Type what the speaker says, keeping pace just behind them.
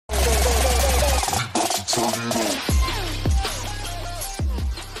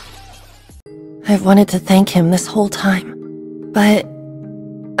I've wanted to thank him this whole time, but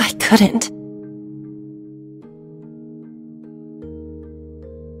I couldn't.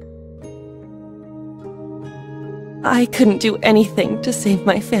 I couldn't do anything to save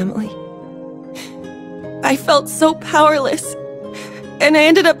my family. I felt so powerless, and I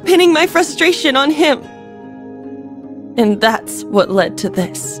ended up pinning my frustration on him. And that's what led to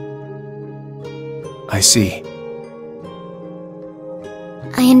this. I see.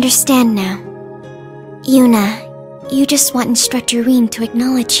 I understand now. Yuna, you just want Instructor Rean to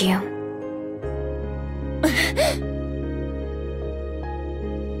acknowledge you.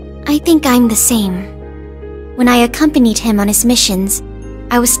 I think I'm the same. When I accompanied him on his missions,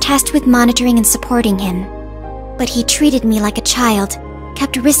 I was tasked with monitoring and supporting him. But he treated me like a child,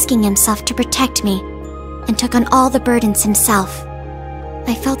 kept risking himself to protect me, and took on all the burdens himself.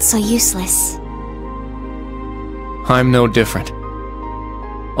 I felt so useless. I'm no different.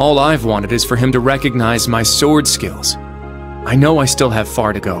 All I've wanted is for him to recognize my sword skills. I know I still have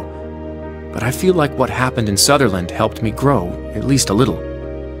far to go, but I feel like what happened in Sutherland helped me grow, at least a little.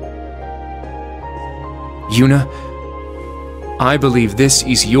 Yuna, I believe this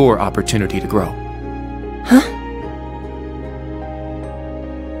is your opportunity to grow. Huh?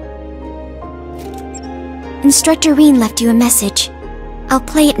 Instructor Rean left you a message. I'll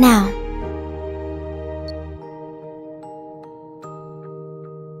play it now.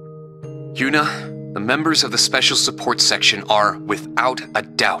 Yuna, the members of the Special Support Section are, without a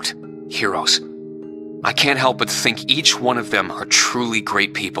doubt, heroes. I can't help but think each one of them are truly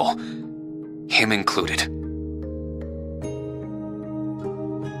great people. Him included.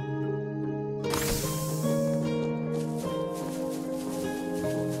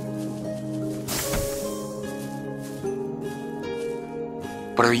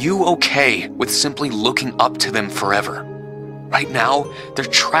 But are you okay with simply looking up to them forever? Right now, they're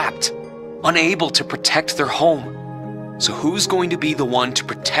trapped, unable to protect their home. So who's going to be the one to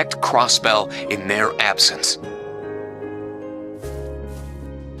protect Crossbell in their absence?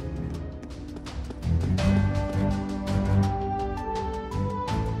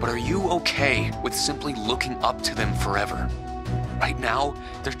 But are you okay with simply looking up to them forever? Right now,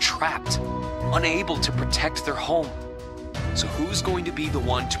 they're trapped, unable to protect their home. So who's going to be the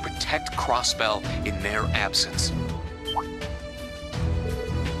one to protect Crossbell in their absence?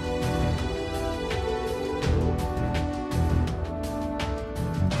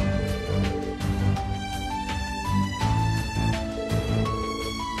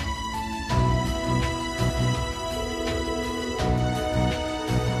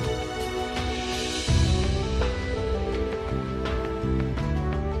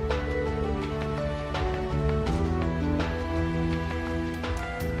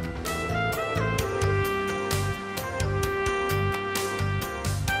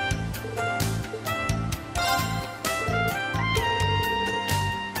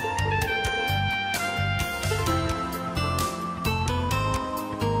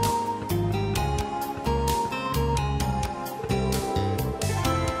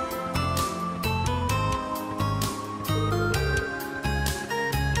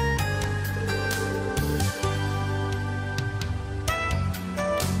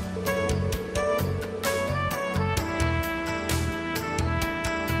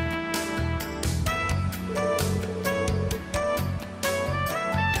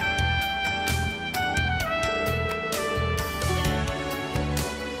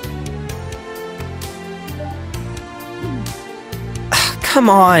 Come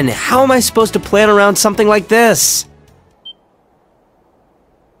on, how am I supposed to plan around something like this?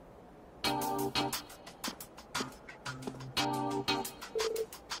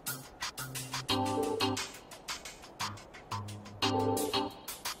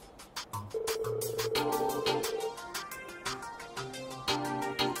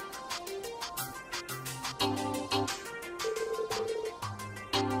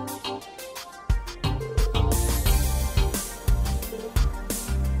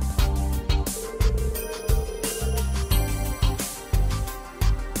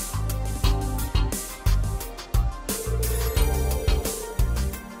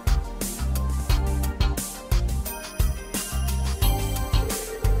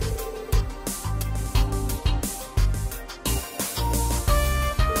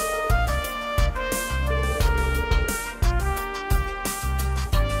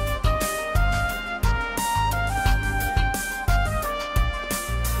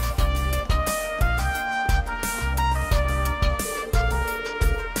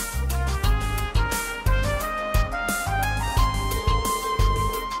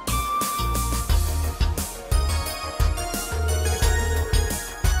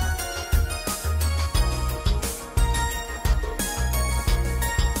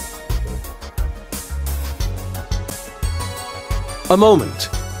 A moment.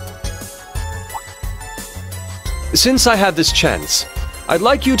 Since I have this chance, I'd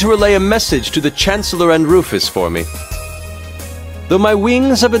like you to relay a message to the Chancellor and Rufus for me. Though my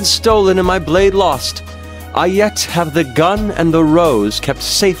wings have been stolen and my blade lost, I yet have the gun and the rose kept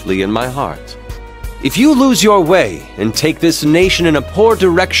safely in my heart. If you lose your way and take this nation in a poor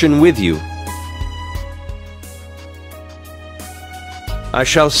direction with you, I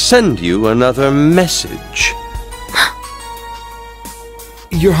shall send you another message.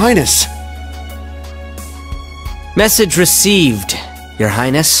 Your Highness. Message received, Your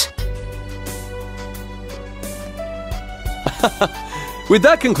Highness. With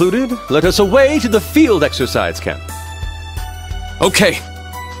that concluded, let us away to the field exercise camp. Okay.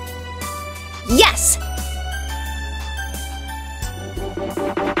 Yes!